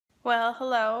Well,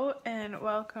 hello and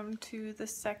welcome to the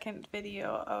second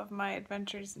video of my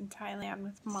adventures in Thailand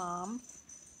with Mom.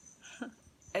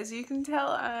 As you can tell,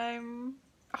 I'm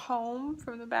home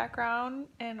from the background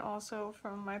and also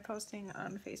from my posting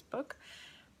on Facebook.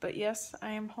 But yes,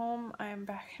 I am home. I am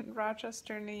back in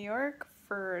Rochester, New York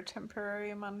for a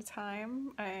temporary amount of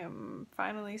time. I am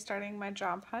finally starting my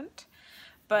job hunt.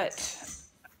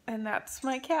 And that's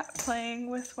my cat playing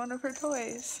with one of her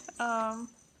toys.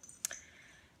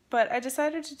 But I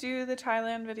decided to do the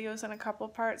Thailand videos in a couple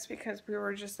parts because we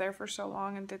were just there for so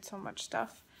long and did so much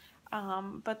stuff.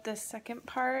 But the second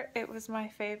part, it was my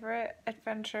favorite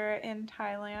adventure in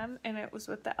Thailand, and it was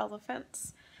with the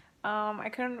elephants. I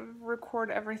couldn't record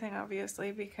everything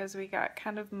obviously because we got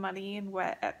kind of muddy and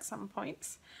wet at some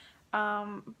points.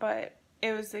 But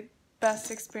it was the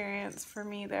best experience for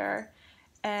me there.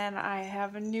 And I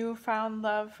have a newfound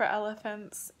love for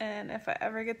elephants, and if I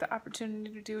ever get the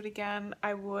opportunity to do it again,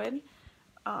 I would.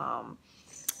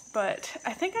 But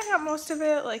I think I got most of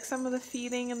it, like some of the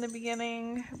feeding in the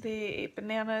beginning. They ate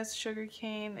bananas, sugar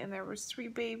cane, and there was 3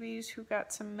 babies who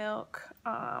got some milk.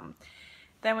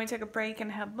 Then we took a break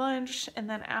and had lunch, and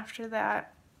then after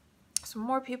that, some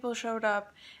more people showed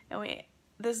up, and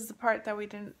this is the part that we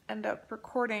didn't end up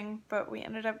recording, but we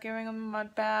ended up giving them a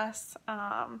mud bath.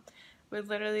 We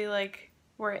literally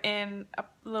were in a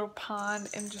little pond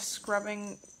and just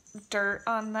scrubbing dirt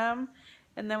on them.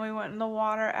 And then we went in the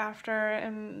water after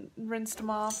and rinsed them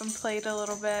off and played a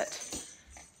little bit.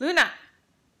 Luna,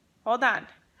 hold on.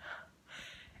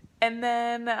 And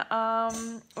then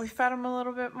we fed them a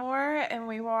little bit more and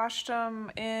we washed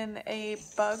them in a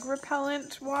bug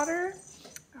repellent water.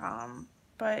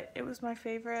 But it was my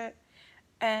favorite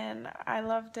and I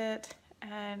loved it.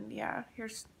 And yeah,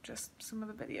 here's just some of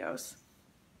the videos.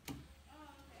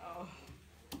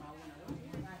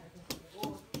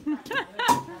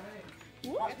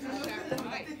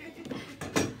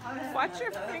 Watch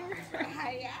your finger.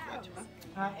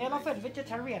 Elephant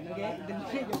vegetarian, okay? Then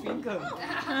take your finger.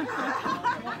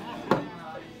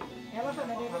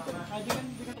 Elephant, I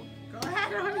didn't. Go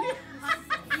ahead, honey.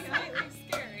 It might look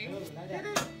scary.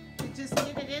 You just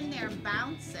get it in there and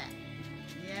bounce it.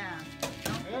 Yeah.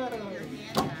 Don't put your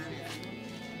hand on it.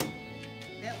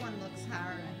 That one looks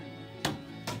hard.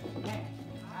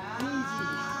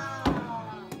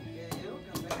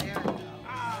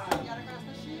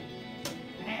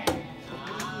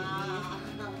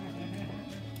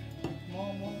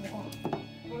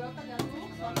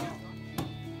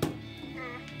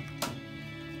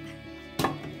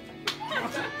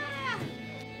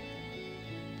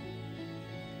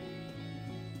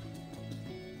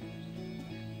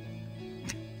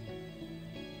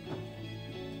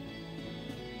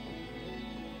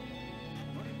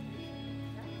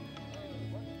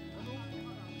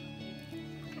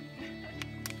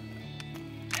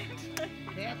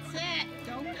 That's it.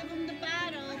 Don't give him the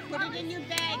bottle. Put it in your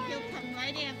bag. He'll come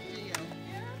right after you.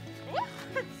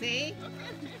 See?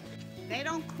 They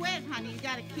don't quit, honey. You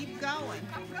got to keep going.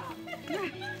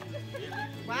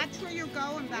 Watch where you're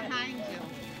going behind you.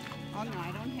 Oh, no,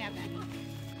 I don't have any.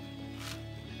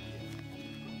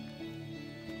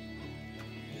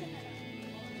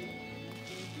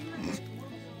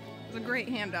 It's a great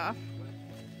handoff.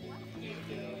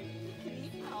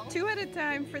 2 at a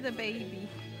time for the baby.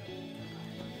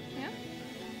 Yeah?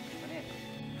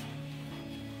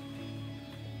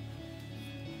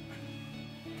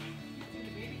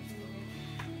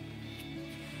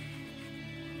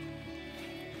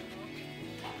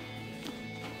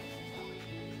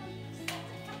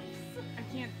 I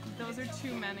can't, those are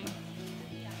too many.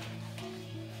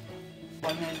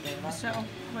 So,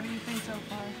 what do you think so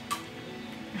far?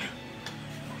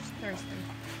 Thirsty.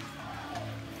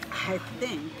 I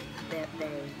think that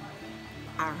they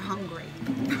are hungry.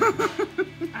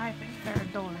 I think they're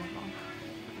adorable.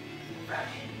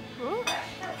 Ooh.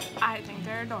 I think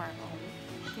they're adorable.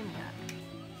 Give me that.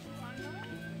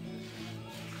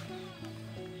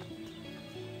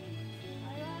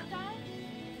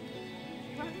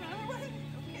 You want another one?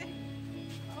 Okay.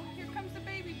 Oh, here comes the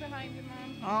baby behind you,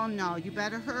 Mom. Oh, no, you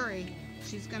better hurry.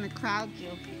 She's going to crowd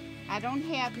you. I don't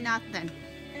have nothing.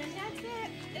 And that's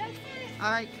it. That's it. All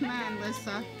right, come on,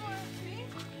 Lissa. See?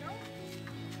 Nope.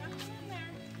 Nothing in there.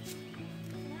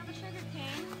 You have a sugar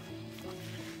cane.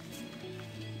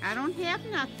 I don't have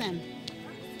nothing.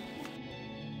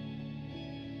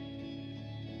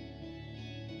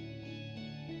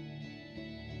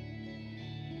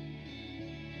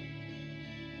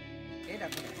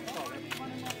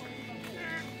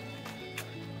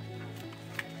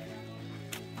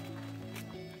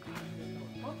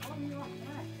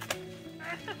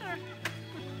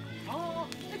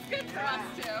 It's good for us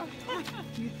to.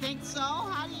 You think so?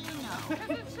 How do you know?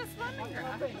 Because it's just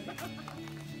lemongrass.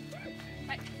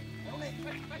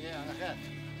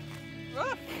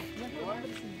 Woof.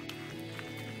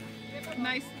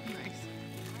 Nice, nice.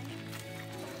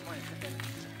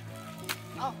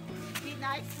 Oh, be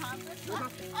nice, Thomas.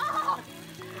 Oh!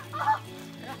 Oh!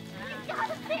 We got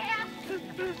a bath!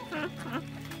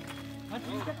 มันจ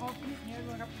ะจะพอกินเนี่ย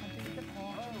ด้วยครับมันจะพอ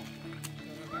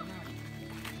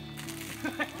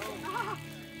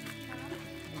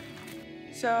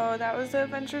So that was the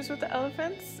adventures with the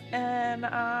elephants, and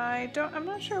I'm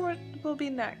not sure what will be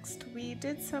next. We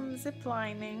did some zip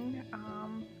lining,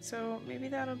 so maybe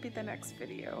that'll be the next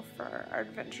video for our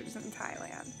adventures in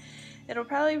Thailand. It'll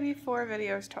probably be 4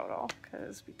 videos total,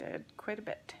 because we did quite a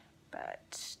bit, but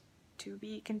to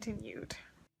be continued.